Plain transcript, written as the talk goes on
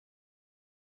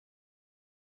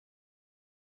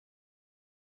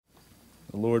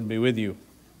The Lord be with you.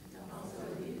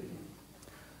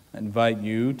 I invite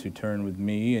you to turn with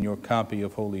me in your copy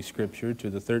of Holy Scripture to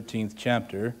the 13th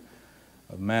chapter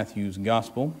of Matthew's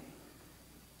Gospel.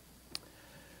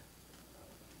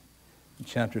 In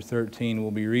chapter 13,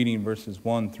 we'll be reading verses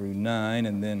 1 through 9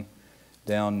 and then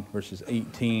down verses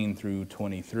 18 through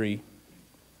 23.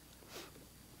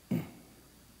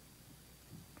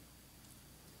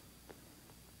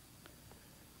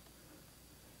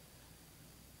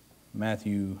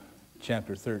 Matthew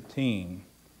chapter 13,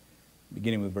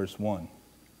 beginning with verse 1.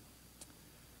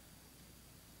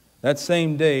 That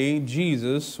same day,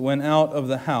 Jesus went out of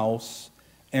the house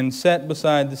and sat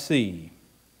beside the sea.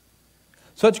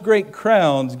 Such great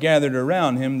crowds gathered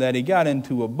around him that he got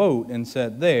into a boat and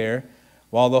sat there,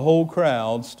 while the whole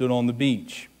crowd stood on the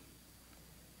beach.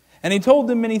 And he told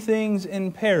them many things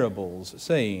in parables,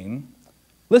 saying,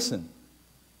 "Listen,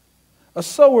 a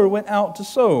sower went out to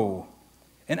sow.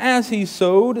 And as he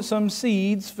sowed, some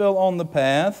seeds fell on the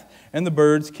path, and the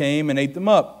birds came and ate them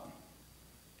up.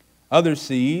 Other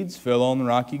seeds fell on the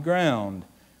rocky ground,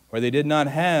 where they did not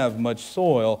have much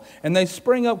soil, and they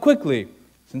sprang up quickly,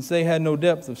 since they had no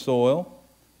depth of soil.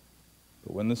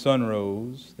 But when the sun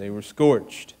rose, they were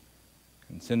scorched,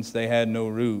 and since they had no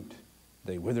root,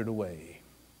 they withered away.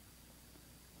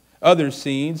 Other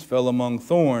seeds fell among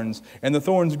thorns, and the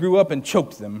thorns grew up and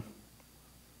choked them.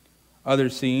 Other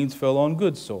seeds fell on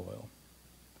good soil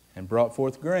and brought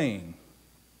forth grain.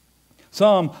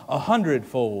 Some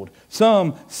 100-fold,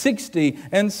 some 60,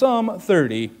 and some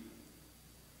 30.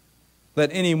 Let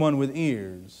anyone with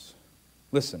ears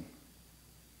listen."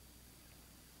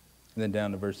 And then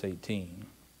down to verse 18.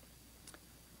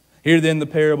 "Hear then the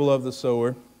parable of the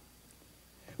sower.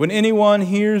 When anyone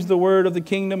hears the word of the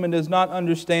kingdom and does not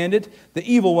understand it, the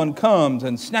evil one comes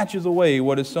and snatches away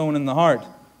what is sown in the heart.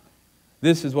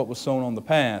 This is what was sown on the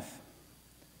path.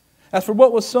 As for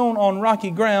what was sown on rocky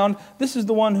ground, this is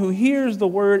the one who hears the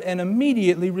word and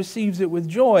immediately receives it with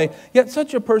joy. Yet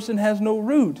such a person has no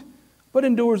root, but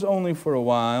endures only for a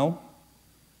while.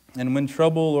 And when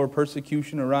trouble or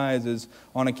persecution arises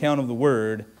on account of the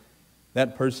word,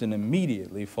 that person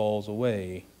immediately falls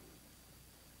away.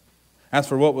 As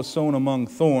for what was sown among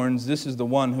thorns, this is the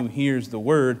one who hears the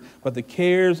word, but the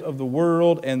cares of the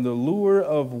world and the lure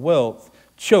of wealth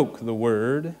choke the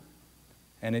word,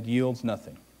 and it yields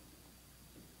nothing.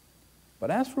 But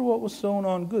as for what was sown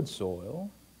on good soil,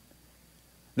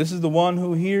 this is the one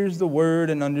who hears the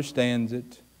word and understands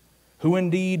it, who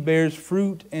indeed bears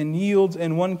fruit and yields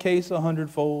in one case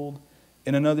 100-fold,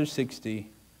 in another 60,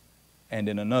 and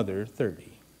in another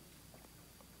 30.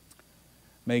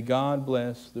 May God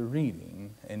bless the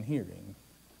reading and hearing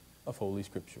of Holy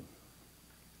Scripture."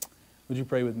 Would you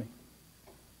pray with me?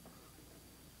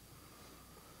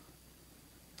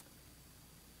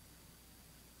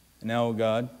 And now, O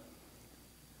God,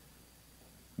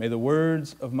 may the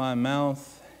words of my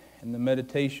mouth and the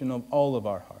meditation of all of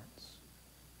our hearts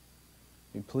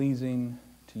be pleasing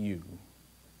to you,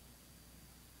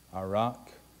 our rock,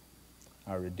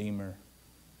 our Redeemer,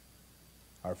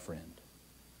 our friend.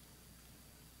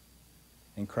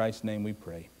 In Christ's name we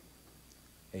pray.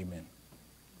 Amen.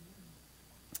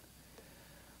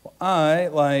 Well, I,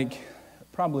 like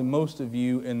probably most of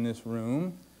you in this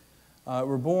room,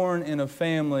 were born in a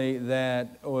family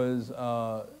that was,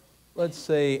 let's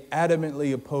say,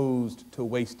 adamantly opposed to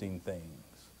wasting things.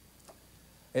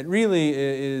 It really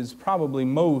is probably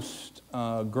most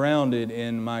grounded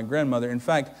in my grandmother. In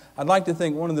fact, I'd like to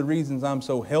think one of the reasons I'm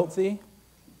so healthy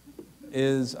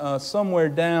is somewhere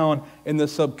down in the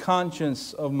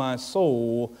subconscious of my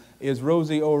soul is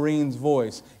Rosie O'Reen's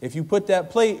voice. If you put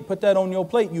that on your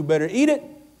plate, you better eat it.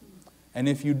 And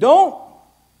if you don't,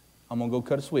 I'm going to go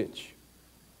cut a switch.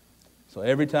 So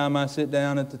every time I sit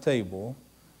down at the table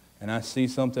and I see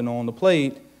something on the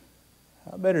plate,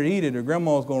 I better eat it or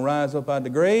Grandma's going to rise up out of the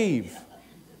grave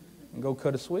and go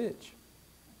cut a switch.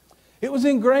 It was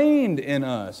ingrained in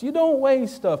us. You don't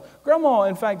waste stuff. Grandma,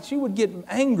 in fact, she would get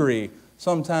angry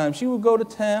sometimes. She would go to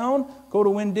town, go to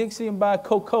Winn-Dixie and buy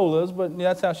Coca-Colas, but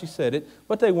that's how she said it.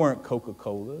 But they weren't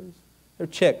Coca-Colas. They're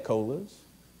Czech Colas.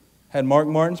 Had Mark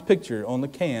Martin's picture on the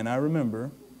can, I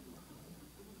remember.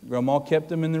 Grandma kept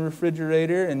them in the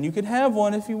refrigerator, and you could have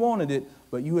one if you wanted it,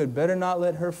 but you had better not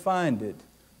let her find it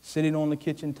sitting on the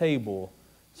kitchen table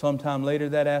sometime later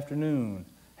that afternoon,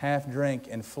 half drank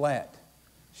and flat.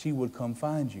 She would come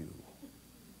find you.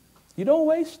 You don't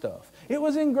waste stuff. It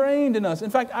was ingrained in us.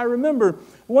 In fact, I remember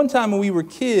one time when we were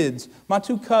kids, my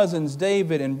two cousins,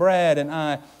 David and Brad and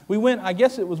I, we went, I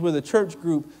guess it was with a church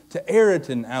group, to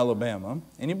Ayrton, Alabama.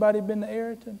 Anybody been to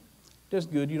Ayrton?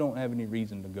 Just good. You don't have any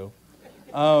reason to go.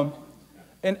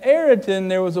 In Ayrton,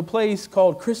 there was a place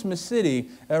called Christmas City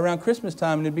around Christmas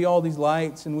time, and there'd be all these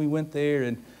lights, and we went there.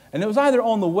 And it was either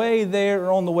on the way there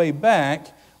or on the way back.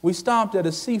 We stopped at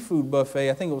a seafood buffet.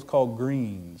 I think it was called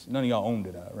Greens. None of y'all owned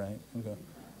it, right? Okay.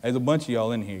 There's a bunch of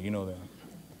y'all in here. You know that.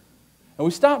 And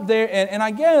we stopped there, and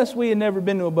I guess we had never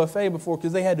been to a buffet before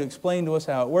because they had to explain to us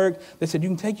how it worked. They said, you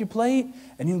can take your plate,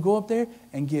 and you can go up there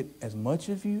and get as much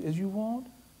of you as you want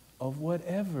of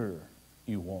whatever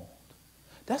you want.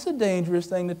 That's a dangerous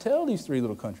thing to tell these three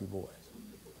little country boys.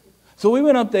 So we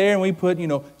went up there and we put,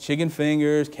 chicken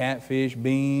fingers, catfish,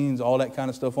 beans, all that kind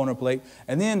of stuff on our plate.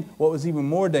 And then what was even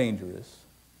more dangerous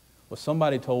was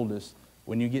somebody told us,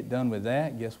 when you get done with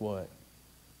that, guess what?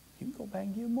 You can go back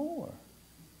and get more.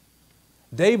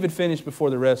 David finished before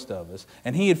the rest of us,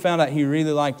 and he had found out he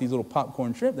really liked these little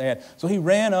popcorn shrimp they had. So he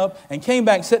ran up and came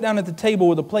back, sat down at the table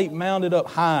with a plate mounted up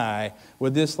high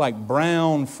with this like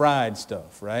brown fried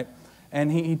stuff, right?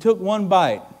 And he took one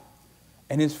bite,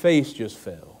 and his face just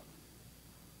fell.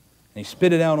 And he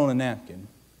spit it out on a napkin,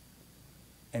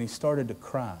 and he started to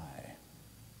cry.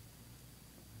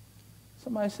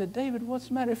 Somebody said, David, what's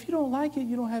the matter? If you don't like it,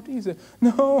 you don't have to eat it.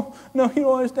 No, you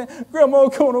don't understand.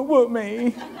 Grandma's going to whoop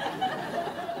me.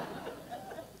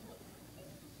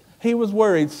 He was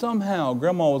worried somehow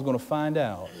Grandma was going to find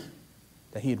out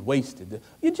that he had wasted it.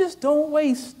 You just don't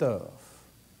waste stuff.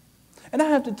 And I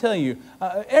have to tell you,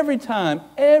 every time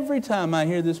I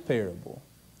hear this parable,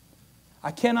 I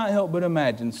cannot help but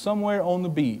imagine somewhere on the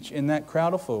beach in that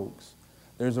crowd of folks,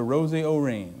 there's a Rosie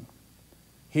O'Ring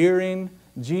hearing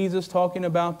Jesus talking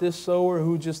about this sower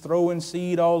who's just throwing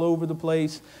seed all over the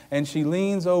place, and she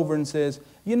leans over and says,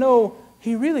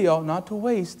 he really ought not to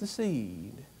waste the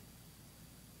seed.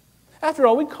 After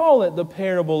all, we call it the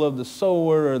parable of the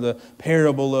sower or the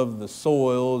parable of the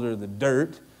soils or the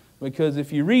dirt, because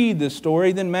if you read this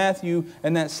story, then Matthew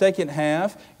in that second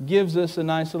half gives us a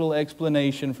nice little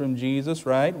explanation from Jesus,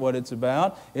 right? What it's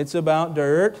about. It's about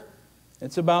dirt.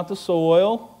 It's about the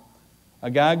soil.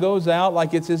 A guy goes out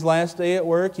like it's his last day at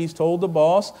work. He's told the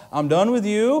boss, I'm done with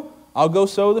you. I'll go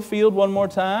sow the field one more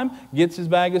time. Gets his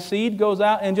bag of seed, goes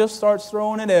out and just starts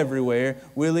throwing it everywhere,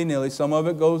 willy-nilly. Some of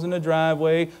it goes in the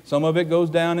driveway. Some of it goes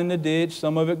down in the ditch.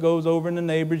 Some of it goes over in the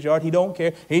neighbor's yard. He don't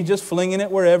care. He's just flinging it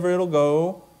wherever it'll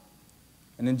go.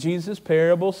 And in Jesus'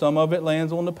 parable, some of it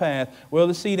lands on the path. Well,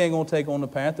 the seed ain't going to take on the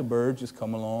path. The birds just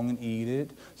come along and eat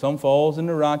it. Some falls in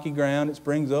the rocky ground. It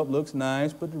springs up, looks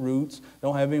nice, but the roots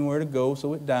don't have anywhere to go,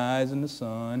 so it dies in the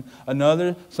sun.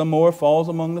 Some more falls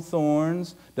among the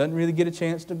thorns. Doesn't really get a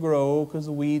chance to grow because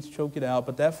the weeds choke it out.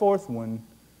 But that fourth one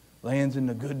lands in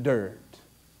the good dirt.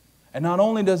 And not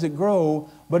only does it grow,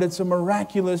 but it's a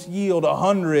miraculous yield,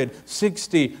 100,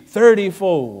 60,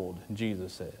 30-fold,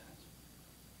 Jesus says.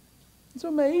 It's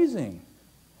amazing.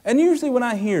 And usually when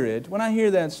I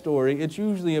hear that story, it's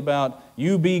usually about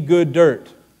you be good dirt,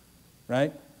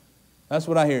 right? That's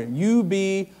what I hear. You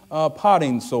be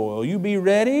potting soil. You be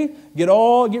ready. Get rid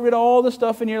of all the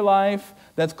stuff in your life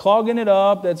that's clogging it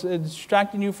up, that's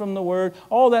distracting you from the Word,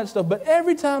 all that stuff. But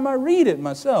every time I read it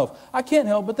myself, I can't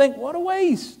help but think, what a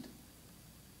waste.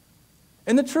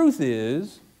 And the truth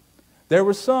is, there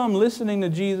were some listening to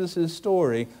Jesus'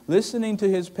 story, listening to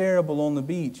his parable on the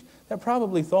beach, that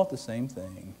probably thought the same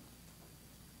thing.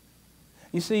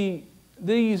 You see,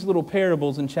 these little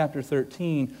parables in chapter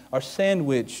 13 are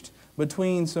sandwiched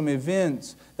between some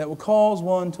events that will cause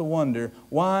one to wonder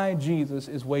why Jesus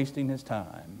is wasting his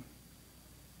time.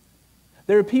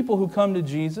 There are people who come to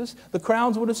Jesus. The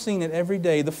crowds would have seen it every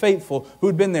day. The faithful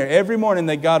who'd been there every morning,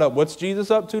 they got up. What's Jesus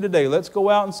up to today? Let's go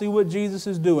out and see what Jesus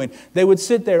is doing. They would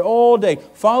sit there all day,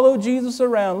 follow Jesus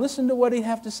around, listen to what he'd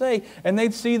have to say, and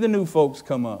they'd see the new folks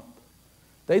come up.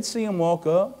 They'd see them walk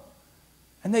up,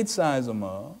 and they'd size them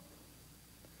up.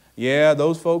 Yeah,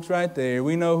 those folks right there,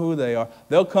 we know who they are.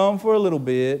 They'll come for a little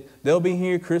bit. They'll be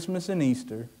here Christmas and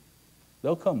Easter.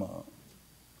 They'll come up.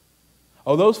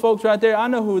 Oh, those folks right there, I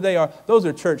know who they are. Those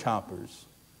are church hoppers.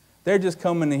 They're just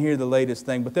coming to hear the latest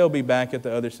thing, but they'll be back at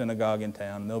the other synagogue in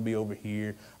town, and they'll be over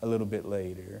here a little bit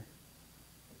later.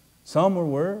 Some were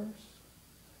worse.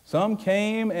 Some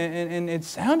came, and it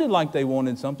sounded like they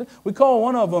wanted something. We call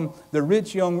one of them the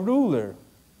rich young ruler.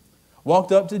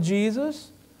 Walked up to Jesus.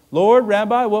 Lord,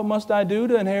 Rabbi, what must I do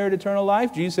to inherit eternal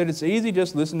life? Jesus said, it's easy.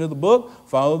 Just listen to the book.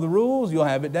 Follow the rules. You'll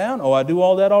have it down. Oh, I do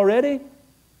all that already?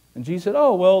 And Jesus said,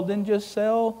 oh, well, then just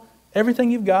sell everything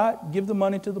you've got, give the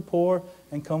money to the poor,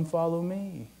 and come follow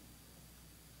me.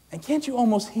 And can't you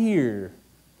almost hear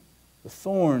the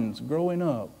thorns growing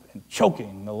up and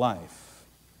choking the life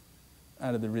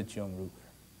out of the rich young ruler?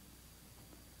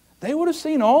 They would have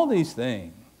seen all these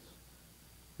things.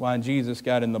 Why Jesus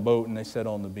got in the boat and they sat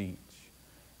on the beach.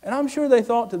 And I'm sure they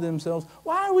thought to themselves,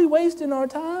 why are we wasting our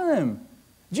time?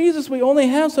 Jesus, we only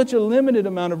have such a limited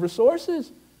amount of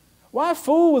resources. Why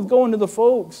fool with going to the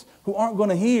folks who aren't going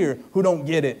to hear, who don't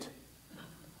get it?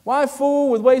 Why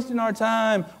fool with wasting our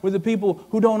time with the people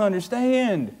who don't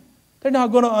understand? They're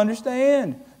not going to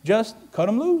understand. Just cut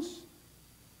them loose.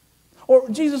 Or,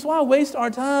 Jesus, why waste our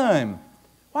time?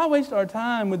 Why waste our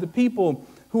time with the people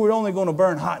who are only going to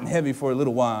burn hot and heavy for a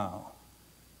little while?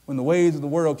 When the ways of the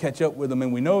world catch up with them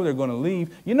and we know they're going to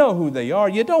leave, you know who they are.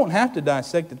 You don't have to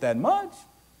dissect it that much.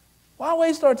 Why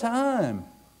waste our time?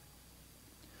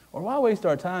 Or why waste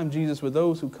our time, Jesus, with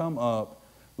those who come up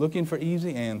looking for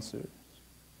easy answers,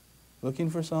 looking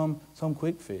for some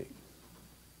quick fix?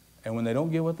 And when they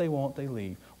don't get what they want, they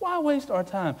leave. Why waste our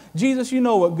time? Jesus, you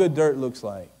know what good dirt looks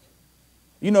like.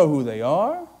 You know who they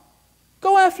are.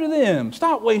 Go after them.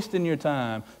 Stop wasting your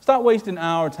time. Stop wasting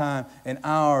our time and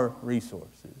our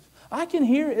resources. I can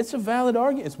hear it. It's a valid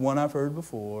argument. It's one I've heard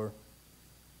before.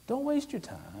 Don't waste your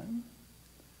time.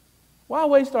 Why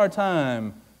waste our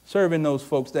time serving those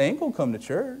folks? They ain't going to come to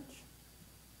church.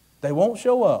 They won't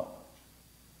show up.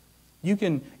 You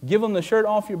can give them the shirt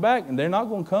off your back and they're not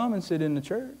going to come and sit in the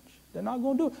church. They're not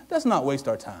going to do it. Let's not waste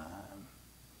our time.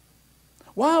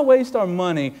 Why waste our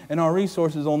money and our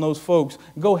resources on those folks?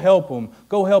 Go help them.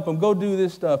 Go help them. Go do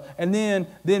this stuff. And then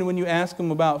when you ask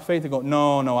them about faith, they go,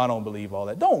 no, I don't believe all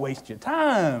that. Don't waste your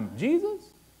time, Jesus.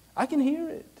 I can hear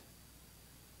it.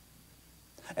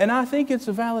 And I think it's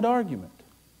a valid argument.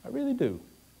 I really do.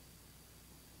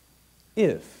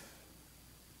 If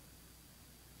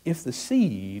the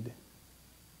seed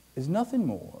is nothing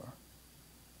more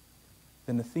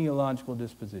than a theological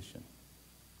disposition.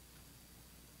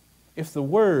 If the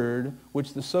word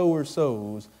which the sower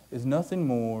sows is nothing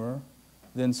more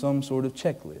than some sort of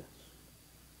checklist,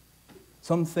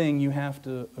 something you have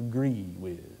to agree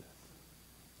with.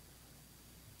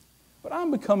 But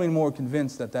I'm becoming more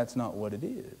convinced that that's not what it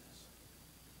is.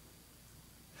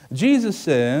 Jesus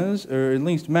says, or at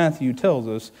least Matthew tells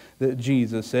us that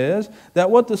Jesus says, that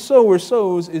what the sower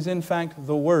sows is in fact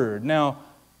the Word. Now,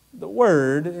 the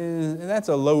Word, that's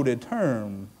a loaded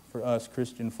term for us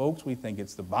Christian folks. We think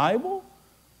it's the Bible.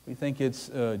 We think it's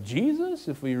Jesus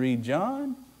if we read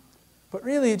John. But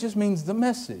really it just means the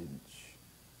message.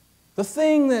 The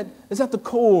thing that is at the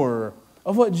core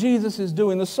of what Jesus is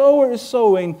doing. The sower is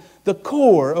sowing the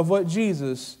core of what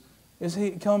Jesus is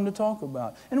come to talk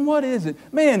about. And what is it?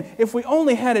 Man, if we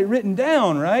only had it written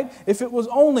down, right? If it was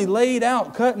only laid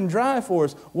out, cut and dry for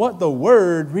us, what the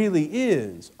Word really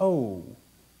is. Oh,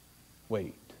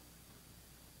 wait.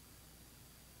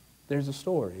 There's a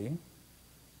story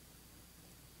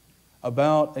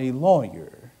about a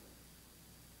lawyer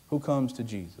who comes to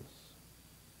Jesus.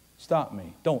 Stop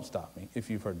me. Don't stop me if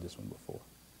you've heard this one before.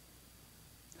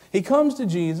 He comes to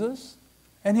Jesus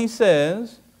and he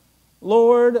says,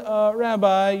 Lord,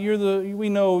 Rabbi, we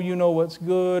know you know what's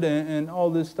good and all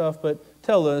this stuff, but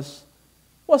tell us,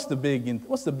 what's the big thing?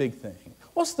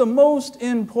 What's the most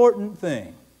important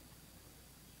thing?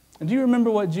 And do you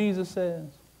remember what Jesus says?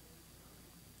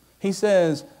 He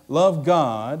says, love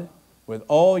God with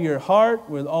all your heart,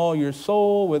 with all your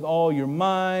soul, with all your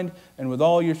mind, and with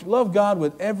all your... Love God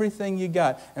with everything you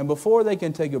got. And before they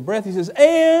can take a breath, he says,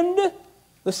 and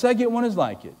the second one is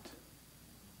like it.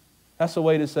 That's a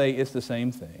way to say it's the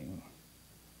same thing.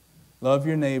 Love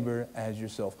your neighbor as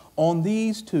yourself. On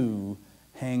these two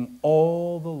hang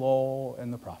all the law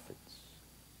and the prophets.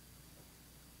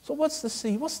 So what's the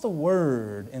seed? What's the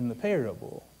word in the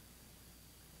parable?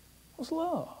 What's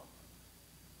love?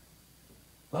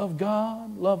 Love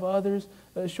God, love others,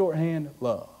 shorthand,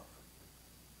 love.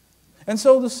 And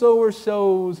so the sower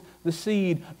sows the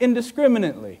seed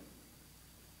indiscriminately,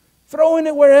 throwing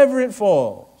it wherever it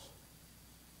falls.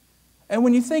 And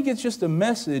when you think it's just a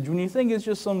message, when you think it's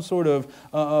just some sort of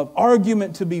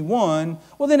argument to be won,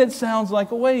 well, then it sounds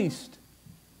like a waste.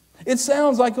 It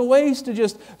sounds like a waste to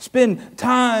just spend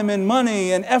time and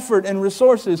money and effort and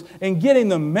resources in getting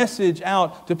the message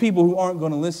out to people who aren't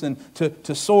going to listen,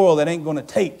 to soil that ain't going to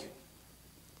take.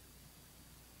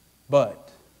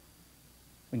 But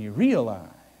when you realize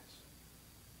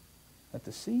that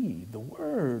the seed, the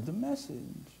word, the message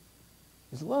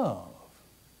is love,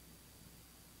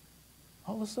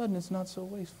 all of a sudden it's not so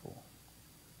wasteful.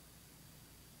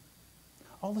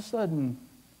 All of a sudden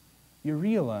you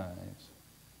realize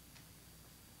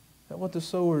that what the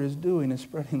sower is doing is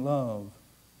spreading love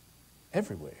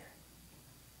everywhere.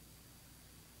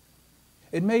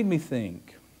 It made me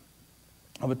think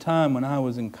of a time when I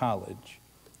was in college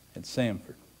at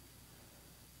Samford.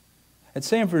 At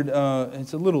Samford,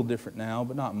 it's a little different now,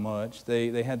 but not much.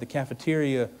 They had the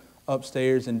cafeteria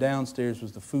upstairs, and downstairs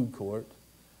was the food court.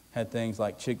 Had things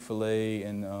like Chick-fil-A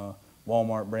and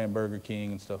Walmart brand Burger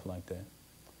King and stuff like that.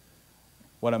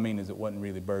 What I mean is it wasn't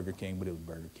really Burger King, but it was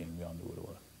Burger King. We all knew what it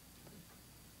was.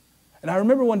 And I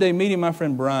remember one day meeting my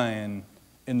friend Brian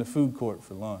in the food court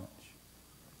for lunch.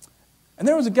 And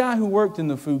there was a guy who worked in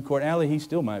the food court. Allie, he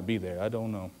still might be there. I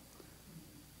don't know.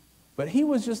 But he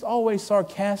was just always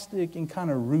sarcastic and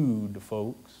kind of rude to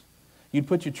folks. You'd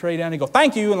put your tray down and go,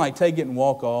 "Thank you," and like take it and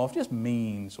walk off. Just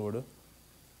mean, sort of.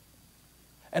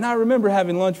 And I remember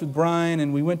having lunch with Brian,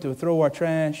 and we went to throw our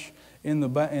trash in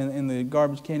the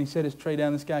garbage can. He set his tray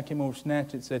down. This guy came over,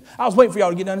 snatched it, said, "I was waiting for y'all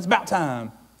to get done. It's about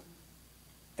time."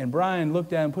 And Brian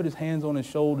looked at him, put his hands on his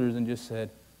shoulders, and just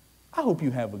said, "I hope you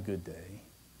have a good day."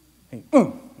 He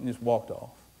and just walked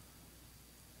off.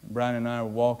 And Brian and I were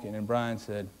walking, and Brian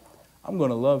said, "I'm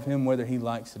going to love him whether he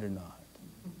likes it or not."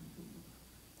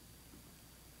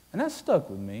 And that stuck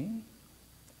with me.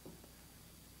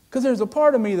 Because there's a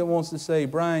part of me that wants to say,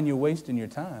 "Brian, you're wasting your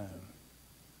time."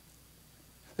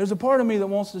 There's a part of me that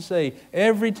wants to say,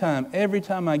 every time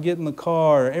I get in the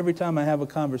car, or every time I have a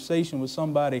conversation with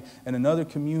somebody in another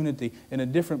community, in a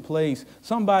different place,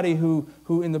 somebody who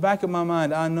in the back of my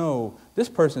mind, I know this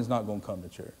person's not going to come to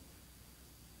church.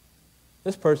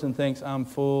 This person thinks I'm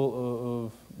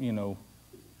full of,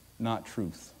 not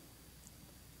truth.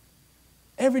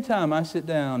 Every time I sit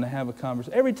down to have a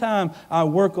conversation, every time I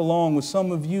work along with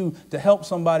some of you to help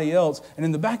somebody else, and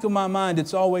in the back of my mind,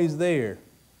 it's always there.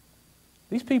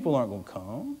 These people aren't going to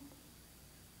come.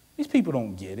 These people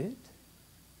don't get it.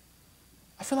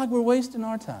 I feel like we're wasting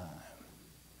our time.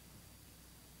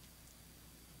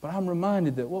 But I'm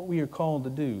reminded that what we are called to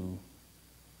do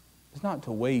is not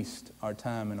to waste our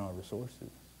time and our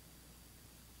resources,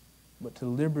 but to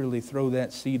liberally throw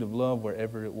that seed of love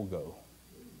wherever it will go.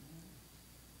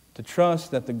 To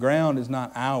trust that the ground is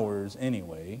not ours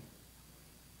anyway,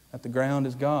 that the ground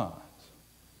is God's.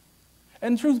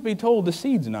 And truth be told, the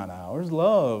seed's not ours.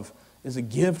 Love is a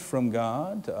gift from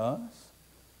God to us.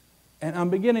 And I'm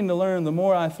beginning to learn the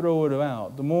more I throw it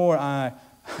out, the more I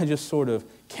just sort of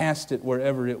cast it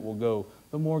wherever it will go,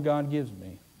 the more God gives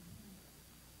me.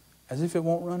 As if it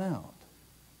won't run out.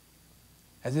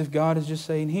 As if God is just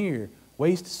saying, "Here,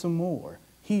 waste some more.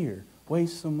 Here,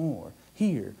 waste some more.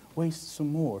 Here, waste some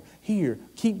more. Here,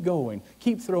 keep going.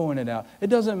 Keep throwing it out." It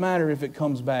doesn't matter if it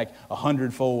comes back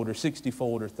 100-fold or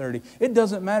 60-fold or 30. It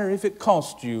doesn't matter if it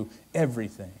costs you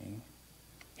everything.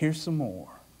 Here's some more.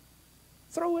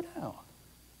 Throw it out.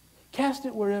 Cast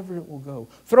it wherever it will go.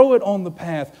 Throw it on the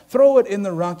path. Throw it in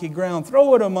the rocky ground.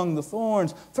 Throw it among the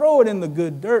thorns. Throw it in the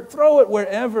good dirt. Throw it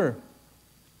wherever.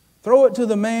 Throw it to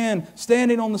the man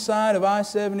standing on the side of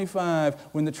I-75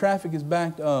 when the traffic is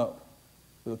backed up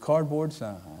with a cardboard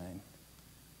sign,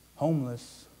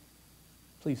 "Homeless,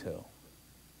 please help."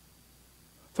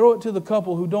 Throw it to the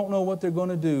couple who don't know what they're going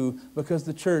to do because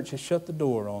the church has shut the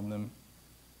door on them.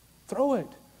 Throw it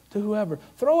to whoever.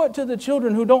 Throw it to the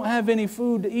children who don't have any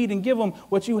food to eat and give them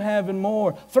what you have and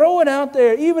more. Throw it out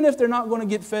there, even if they're not going to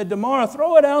get fed tomorrow.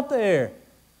 Throw it out there.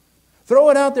 Throw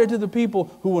it out there to the people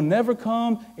who will never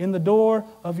come in the door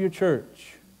of your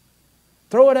church.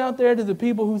 Throw it out there to the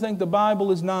people who think the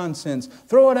Bible is nonsense.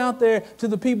 Throw it out there to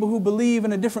the people who believe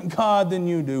in a different God than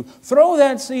you do. Throw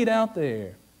that seed out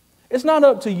there. It's not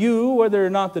up to you whether or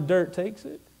not the dirt takes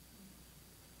it.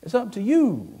 It's up to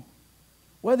you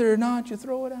whether or not you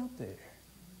throw it out there.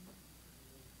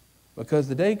 Because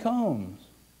the day comes,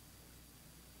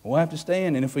 we'll have to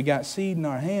stand, and if we got seed in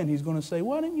our hand, He's going to say,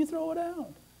 "Why didn't you throw it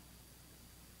out?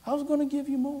 I was going to give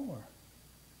you more.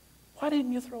 Why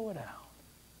didn't you throw it out?"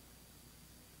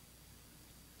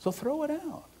 So throw it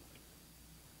out.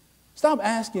 Stop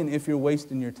asking if you're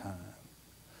wasting your time.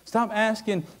 Stop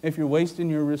asking if you're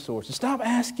wasting your resources. Stop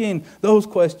asking those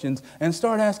questions and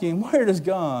start asking, where does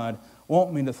God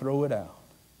want me to throw it out?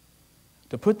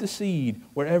 To put the seed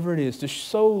wherever it is, to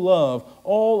sow love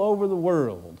all over the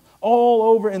world, all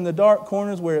over in the dark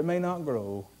corners where it may not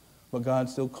grow, but God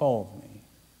still calls me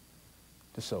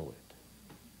to sow it.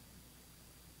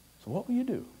 So what will you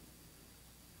do?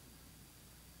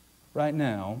 Right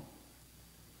now,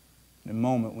 in a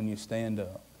moment when you stand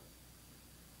up,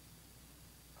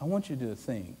 I want you to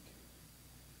think.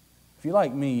 If you're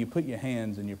like me, you put your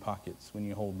hands in your pockets when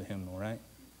you hold the hymnal, right?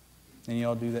 And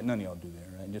y'all do that? None of y'all do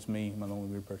that, right? Just me? Am I the only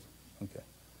weird person? Okay.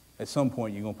 At some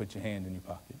point, you're going to put your hand in your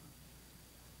pocket.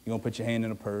 You're going to put your hand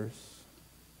in a purse.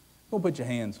 You're going to put your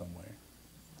hand somewhere.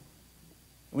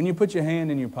 When you put your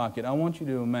hand in your pocket, I want you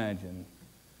to imagine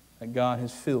that God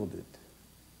has filled it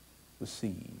with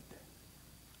seed.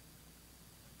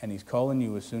 And He's calling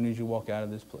you as soon as you walk out of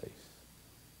this place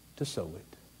to sow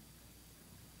it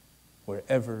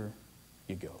wherever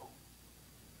you go.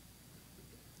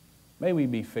 May we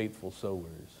be faithful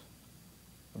sowers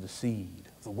of the seed,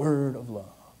 of the word of love.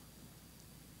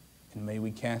 And may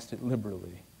we cast it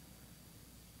liberally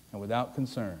and without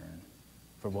concern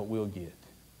for what we'll get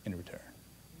in return.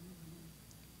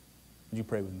 Would you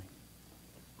pray with me?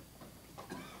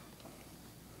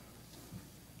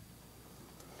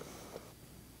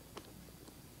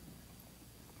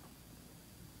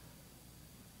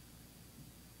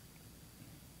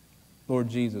 Lord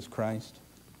Jesus Christ,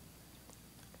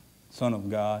 Son of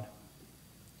God,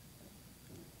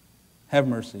 have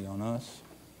mercy on us.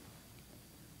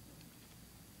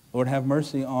 Lord, have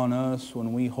mercy on us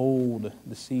when we hold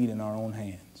the seed in our own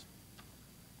hands.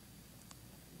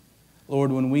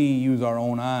 Lord, when we use our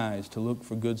own eyes to look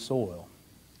for good soil.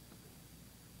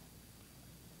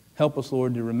 Help us,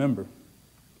 Lord, to remember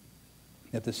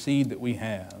that the seed that we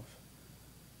have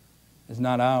is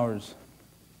not ours.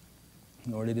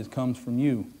 Lord, it comes from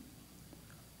you.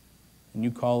 And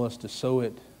you call us to sow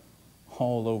it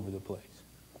all over the place.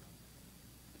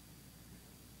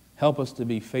 Help us to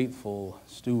be faithful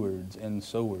stewards and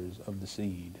sowers of the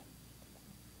seed.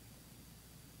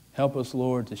 Help us,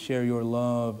 Lord, to share your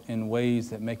love in ways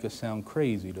that make us sound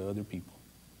crazy to other people.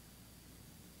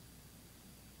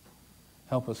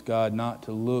 Help us, God, not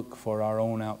to look for our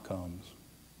own outcomes,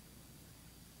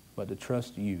 but to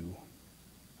trust you,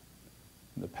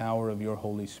 the power of your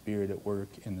Holy Spirit at work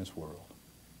in this world.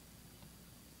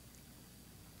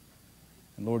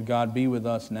 And Lord God, be with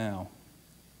us now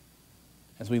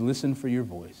as we listen for your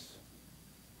voice.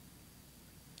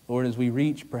 Lord, as we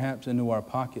reach perhaps into our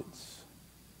pockets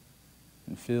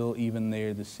and fill even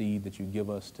there the seed that you give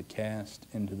us to cast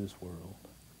into this world,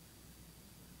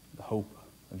 the hope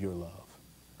of your love.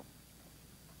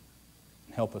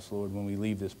 And help us, Lord, when we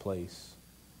leave this place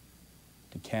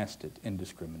to cast it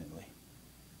indiscriminately.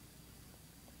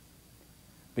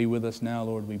 Be with us now,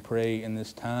 Lord, we pray in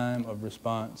this time of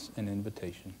response and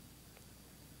invitation.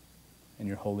 In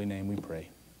your holy name we pray.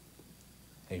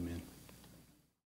 Amen.